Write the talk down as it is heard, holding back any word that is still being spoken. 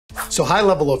So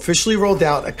HighLevel officially rolled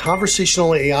out a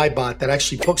conversational AI bot that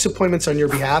actually books appointments on your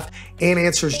behalf and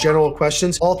answers general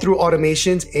questions, all through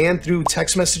automations and through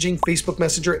text messaging, Facebook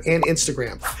Messenger, and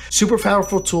Instagram. Super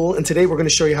powerful tool, and today we're going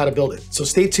to show you how to build it. So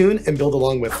stay tuned and build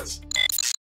along with us.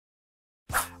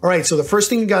 All right, so the first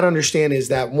thing you got to understand is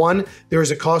that one, there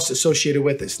is a cost associated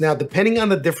with this. Now, depending on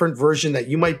the different version that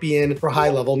you might be in for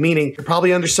HighLevel, meaning you're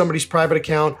probably under somebody's private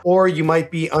account or you might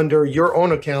be under your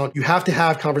own account, you have to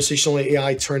have conversational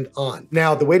AI turned on.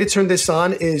 Now, the way to turn this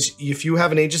on is if you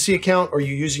have an agency account or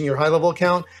you're using your HighLevel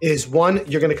account is one,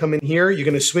 you're going to come in here, you're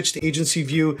going to switch to agency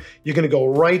view, you're going to go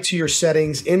right to your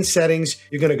settings. In settings,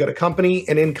 you're going to go to company,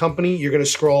 and in company, you're going to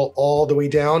scroll all the way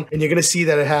down and you're going to see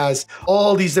that it has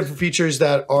all these different features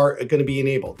that are going to be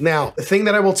enabled. Now, the thing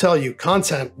that I will tell you,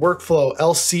 content, workflow,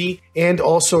 LC, and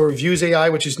also reviews AI,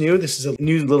 which is new. This is a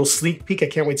new little sneak peek. I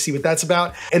can't wait to see what that's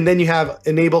about. And then you have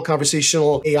enable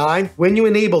conversational AI. When you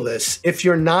enable this, if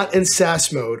you're not in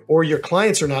SaaS mode or your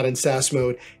clients are not in SaaS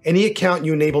mode, any account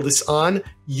you enable this on,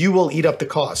 you will eat up the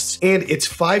costs. And it's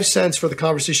 5 cents for the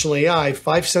conversational AI,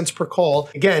 5 cents per call.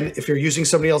 Again, if you're using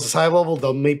somebody else's HighLevel,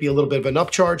 there may be a little bit of an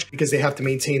upcharge because they have to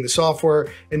maintain the software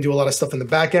and do a lot of stuff in the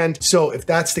back end. So if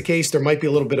that's the case, there might be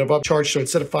a little bit of upcharge. So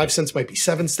instead of 5 cents, might be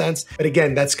 7 cents. But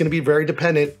again, that's going to be very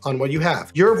dependent on what you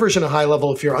have. Your version of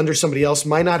HighLevel, if you're under somebody else,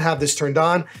 might not have this turned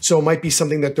on. So it might be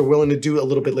something that they're willing to do a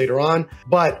little bit later on.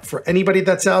 But for anybody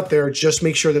that's out there, just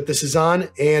make sure that this is on.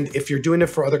 And if you're doing it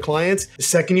for other clients, the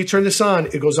second you turn this on,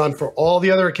 it goes on for all the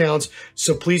other accounts.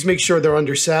 So please make sure they're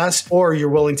under SaaS or you're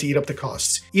willing to eat up the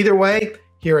costs. Either way,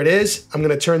 here it is. I'm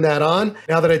going to turn that on.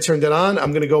 Now that I turned it on,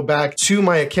 I'm going to go back to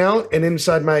my account, and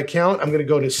inside my account, I'm going to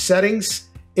go to settings.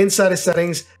 Inside of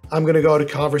settings, I'm going to go to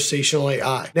conversational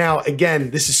AI. Now,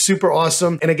 again, this is super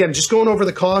awesome. And again, just going over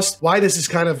the cost, why this is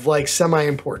kind of like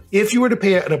semi-important. If you were to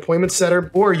pay an appointment setter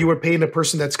or you were paying a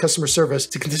person that's customer service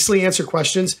to consistently answer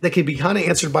questions that can be kind of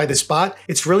answered by this bot,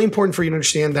 it's really important for you to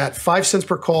understand that 5 cents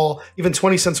per call, even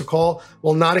 20 cents a call,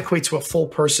 will not equate to a full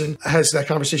person as that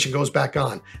conversation goes back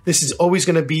on. This is always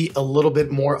going to be a little bit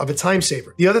more of a time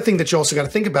saver. The other thing that you also got to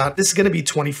think about, this is going to be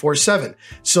 24/7.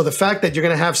 So the fact that you're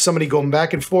going to have somebody going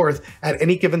back and forth at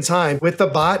any given time with the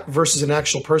bot versus an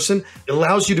actual person, it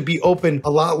allows you to be open a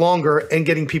lot longer and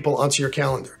getting people onto your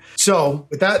calendar. So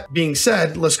with that being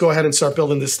said, let's go ahead and start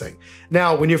building this thing.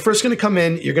 Now, when you're first going to come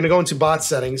in, you're going to go into bot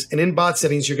settings, and in bot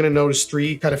settings, you're going to notice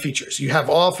 3 kind of features. You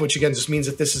have off, which again just means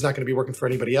that this is not going to be working for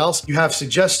anybody else. You have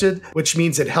suggested, which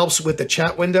means it helps with the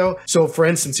chat window. So for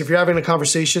instance, if you're having a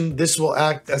conversation, this will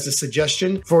act as a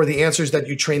suggestion for the answers that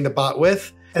you train the bot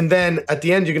with. And then at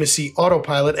the end, you're going to see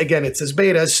Autopilot. Again, it says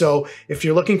beta. So if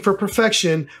you're looking for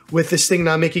perfection with this thing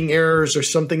not making errors or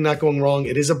something not going wrong,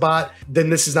 it is a bot, then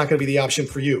this is not going to be the option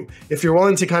for you. If you're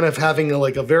willing to kind of having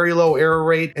a very low error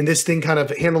rate and this thing kind of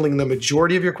handling the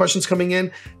majority of your questions coming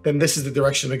in, then this is the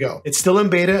direction to go. It's still in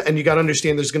beta, and you got to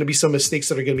understand there's going to be some mistakes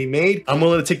that are going to be made. I'm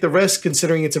willing to take the risk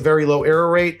considering it's a very low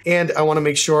error rate, and I want to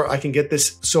make sure I can get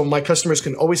this so my customers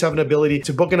can always have an ability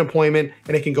to book an appointment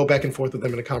and I can go back and forth with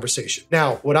them in a conversation.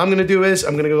 Now, what I'm going to do is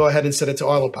I'm going to go ahead and set it to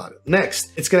Autopilot.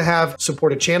 Next, it's going to have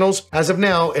supported channels. As of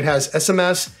now, it has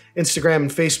SMS, Instagram, and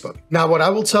Facebook. Now, what I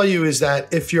will tell you is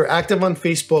that if you're active on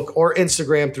Facebook or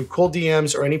Instagram through cold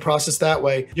DMs or any process that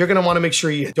way, you're going to want to make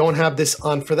sure you don't have this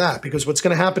on for that, because what's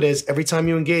going to happen is every time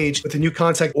you engage with a new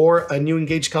contact or a new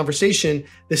engaged conversation,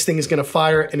 this thing is going to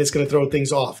fire and it's going to throw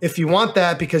things off. If you want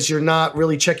that because you're not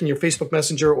really checking your Facebook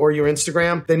Messenger or your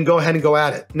Instagram, then go ahead and go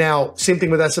at it. Now, same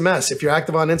thing with SMS. If you're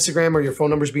active on Instagram or your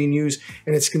phone number is being used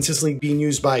and it's consistently being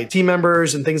used by team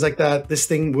members and things like that, this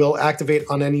thing will activate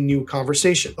on any new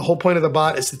conversation. The whole point of the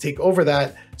bot is to take over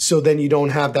that, so then you don't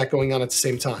have that going on at the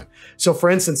same time. So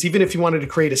for instance, even if you wanted to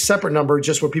create a separate number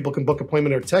just where people can book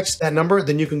appointment or text that number,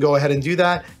 then you can go ahead and do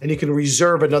that, and you can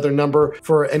reserve another number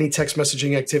for any text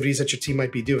messaging activities that your team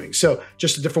might be doing. So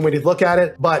just a different way to look at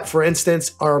it. But for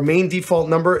instance, our main default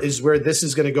number is where this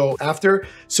is going to go after.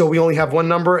 So we only have one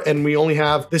number and we only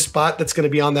have this bot that's going to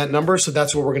be on that number. So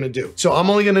that's what we're going to do. So I'm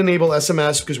only going to enable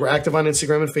SMS because we're active on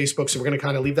Instagram and Facebook. So we're going to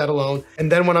kind of leave that alone.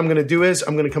 And then what I'm going to do is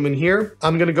I'm going to come in here.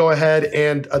 I'm going to go ahead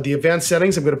and the advanced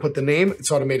settings, I'm going to put the name, it's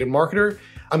automated marketer.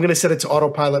 I'm going to set it to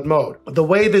autopilot mode. The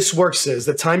way this works is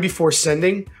the time before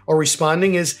sending or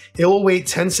responding is it will wait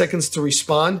 10 seconds to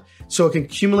respond, so it can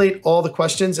accumulate all the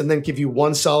questions and then give you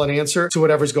one solid answer to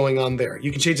whatever's going on there.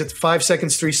 You can change it to 5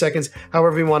 seconds, 3 seconds,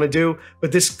 however you want to do,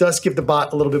 but this does give the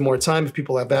bot a little bit more time if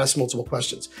people have asked multiple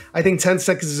questions. I think 10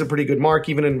 seconds is a pretty good mark,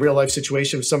 even in real life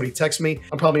situation. If somebody texts me,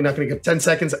 I'm probably not going to get 10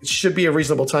 seconds. It should be a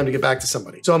reasonable time to get back to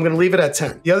somebody. So I'm going to leave it at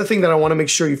 10. The other thing that I want to make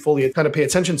sure you fully kind of pay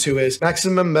attention to is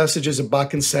maximum messages a bot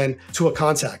can can send to a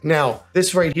contact. Now,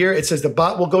 this right here, it says the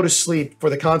bot will go to sleep for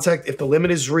the contact if the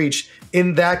limit is reached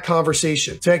in that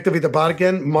conversation. To activate the bot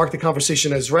again, mark the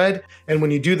conversation as read. And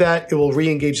when you do that, it will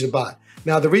re-engage the bot.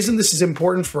 Now, the reason this is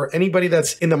important for anybody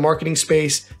that's in the marketing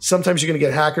space, sometimes you're going to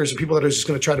get hackers and people that are just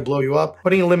going to try to blow you up.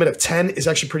 Putting a limit of 10 is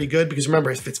actually pretty good because remember,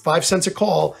 if it's 5 cents a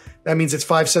call, that means it's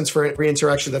 5 cents for every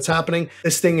interaction that's happening.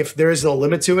 This thing, if there is no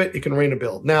limit to it, it can rain a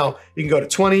bill. Now, you can go to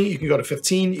 20, you can go to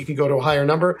 15, you can go to a higher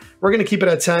number. We're going to keep it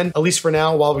at 10, at least for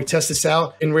now, while we test this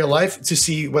out in real life to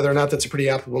see whether or not that's a pretty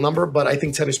applicable number, but I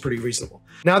think 10 is pretty reasonable.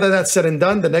 Now that that's said and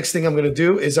done, the next thing I'm going to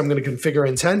do is I'm going to configure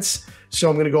intents. So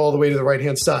I'm going to go all the way to the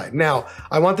right-hand side. Now,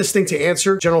 I want this thing to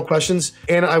answer general questions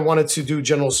and I wanted to do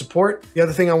general support. The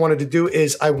other thing I wanted to do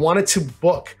is I wanted to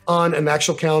book on an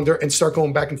actual calendar and start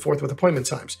going back and forth with appointment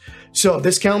times. So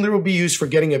this calendar will be used for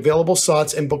getting available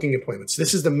slots and booking appointments.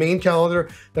 This is the main calendar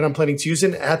that I'm planning to use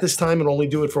in at this time and only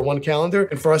do it for one calendar.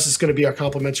 And for us, it's going to be our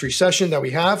complimentary session that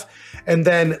we have. And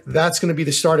then that's going to be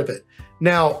the start of it.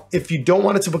 Now, if you don't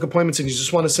want it to book appointments and you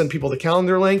just want to send people the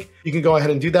calendar link, you can go ahead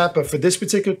and do that. But for this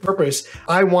particular purpose,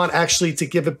 I want actually to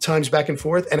give it times back and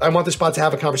forth. And I want this bot to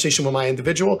have a conversation with my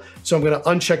individual. So I'm going to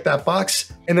uncheck that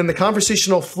box. And then the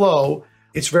conversational flow,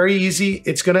 it's very easy.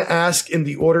 It's going to ask in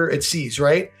the order it sees,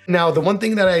 right? Now, the one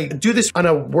thing that I do this on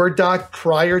a Word doc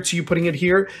prior to you putting it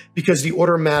here because the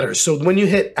order matters. So when you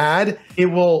hit add, it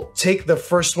will take the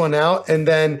first one out and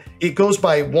then it goes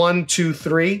by 1, 2,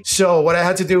 3. So what I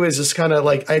had to do is just kind of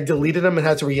like I deleted them and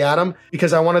had to re-add them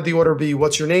because I wanted the order to be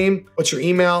what's your name, what's your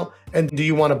email, and do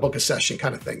you want to book a session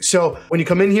kind of thing. So when you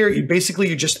come in here, you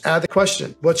just add the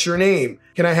question. What's your name?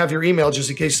 Can I have your email just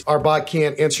in case our bot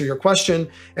can't answer your question?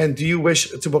 And do you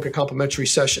wish to book a complimentary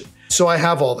session? So I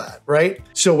have all that, right?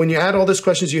 So when you add all those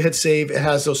questions, you hit save, it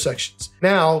has those sections.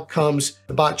 Now comes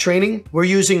the bot training. We're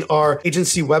using our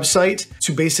agency website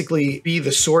to basically be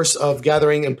the source of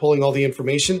gathering and pulling all the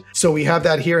information. So we have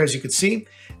that here, as you can see.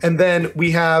 And then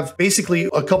we have basically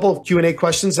a couple of Q&A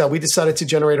questions that we decided to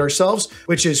generate ourselves,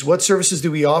 which is what services do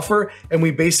we offer? And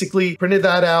we basically printed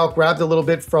that out, grabbed a little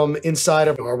bit from inside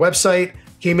of our website,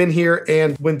 came in here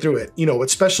and went through it. You know,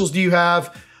 what specials do you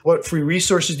have? What free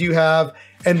resources do you have?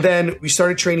 And then we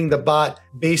started training the bot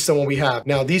based on what we have.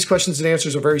 Now, these questions and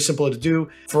answers are very simple to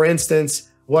do. For instance,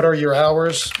 what are your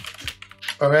hours?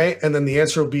 All right. And then the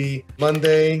answer will be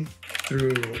Monday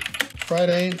through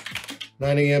Friday,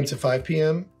 9 a.m. to 5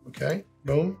 p.m. Okay,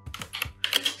 boom.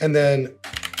 And then,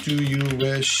 do you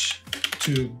wish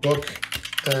to book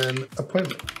an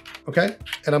appointment? Okay,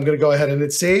 and I'm gonna go ahead and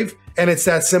hit save. And it's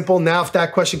that simple. Now, if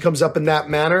that question comes up in that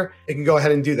manner, it can go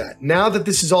ahead and do that. Now that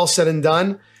this is all said and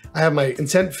done, I have my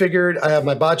intent figured, I have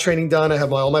my bot training done, I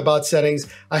have all my bot settings,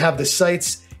 I have the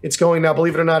sites. It's going now,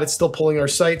 believe it or not, it's still pulling our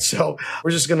site. So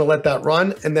we're just gonna let that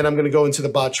run and then I'm gonna go into the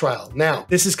bot trial. Now,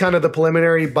 this is kind of the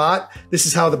preliminary bot. This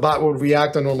is how the bot will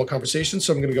react on normal conversations.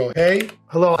 So I'm gonna go, hey,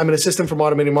 hello, I'm an assistant from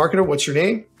Automated Marketer. What's your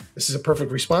name? This is a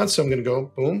perfect response. So I'm gonna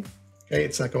go, boom. Okay,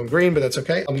 it's not going green, but that's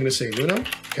okay. I'm gonna say Nuno,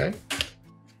 okay.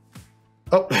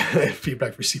 Oh,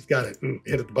 feedback received, got it.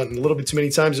 Hit the button a little bit too many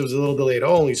times. It was a little delayed,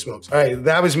 holy smokes. All right,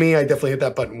 that was me. I definitely hit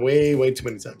that button way too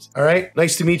many times. All right,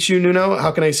 nice to meet you, Nuno.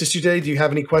 How can I assist you today? Do you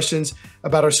have any questions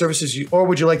about our services? Or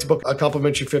would you like to book a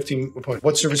complimentary 15 appointment?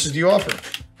 What services do you offer?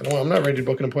 I'm not ready to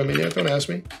book an appointment yet, don't ask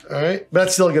me. All right, but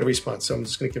that's still a good response. So I'm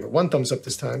just gonna give it 1 thumbs up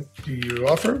this time. Do you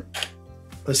offer?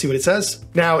 Let's see what it says.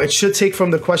 Now, it should take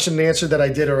from the question and answer that I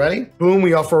did already. Boom,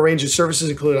 we offer a range of services,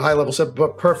 including a high-level set,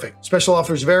 but perfect. Special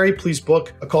offers vary. Please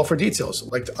book a call for details.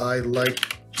 I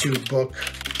like to book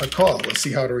a call. Let's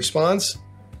see how it responds.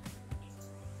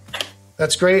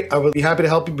 That's great. I will be happy to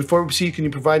help you. Before we proceed, can you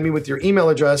provide me with your email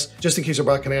address, just in case our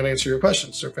bot cannot answer your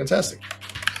questions? So fantastic.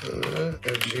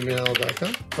 At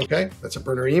gmail.com. Okay, that's a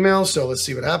burner email. So let's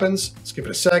see what happens. Let's give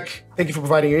it a sec. Thank you for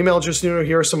providing your email address, Nuno.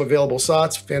 Here are some available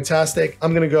slots. Fantastic.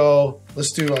 I'm going to go,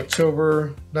 let's do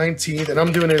October 19th. And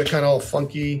I'm doing it at kind of all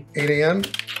funky 8 a.m.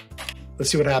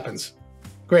 Let's see what happens.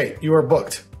 Great. You are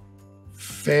booked.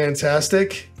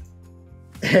 Fantastic.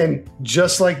 And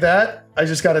just like that, I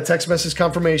just got a text message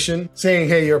confirmation saying,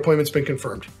 hey, your appointment's been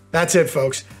confirmed. That's it,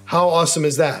 folks. How awesome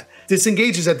is that?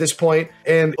 Disengages at this point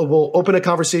and it will open a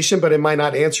conversation, but it might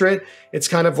not answer it. It's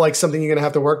kind of like something you're gonna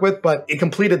have to work with, but it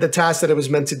completed the task that it was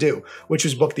meant to do, which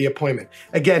was book the appointment.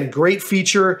 Again, great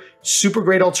feature, super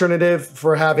great alternative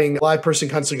for having a live person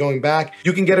constantly going back.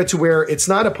 You can get it to where it's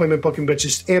not appointment booking, but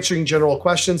just answering general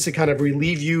questions to kind of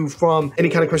relieve you from any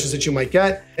kind of questions that you might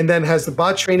get. And then as the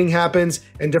bot training happens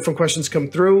and different questions come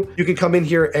through, you can come in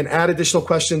here and add additional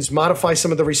questions, modify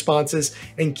some of the responses,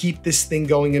 and keep this thing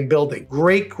going and building.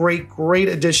 Great great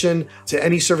addition to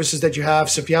any services that you have.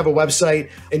 So if you have a website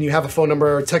and you have a phone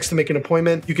number or text to make an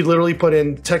appointment, you could literally put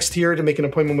in text here to make an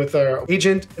appointment with our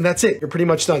agent, and that's it. You're pretty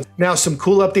much done. Now, some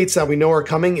cool updates that we know are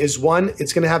coming is one,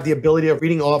 it's going to have the ability of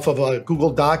reading off of a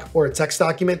Google Doc or a text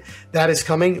document. That is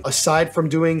coming. Aside from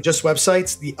doing just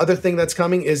websites, the other thing that's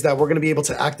coming is that we're going to be able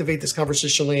to activate this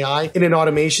conversational AI in an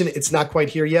automation. It's not quite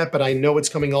here yet, but I know it's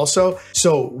coming also.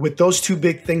 So with those two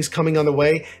big things coming on the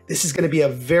way, this is going to be a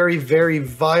very, very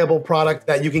viable product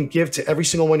that you can give to every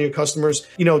single one of your customers.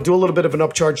 You know, do a little bit of an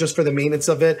upcharge just for the maintenance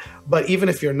of it. But even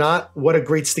if you're not, what a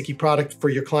great sticky product for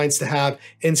your clients to have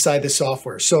inside the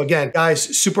software. So again, guys,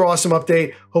 super awesome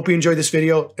update. Hope you enjoyed this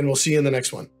video, and we'll see you in the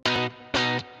next one.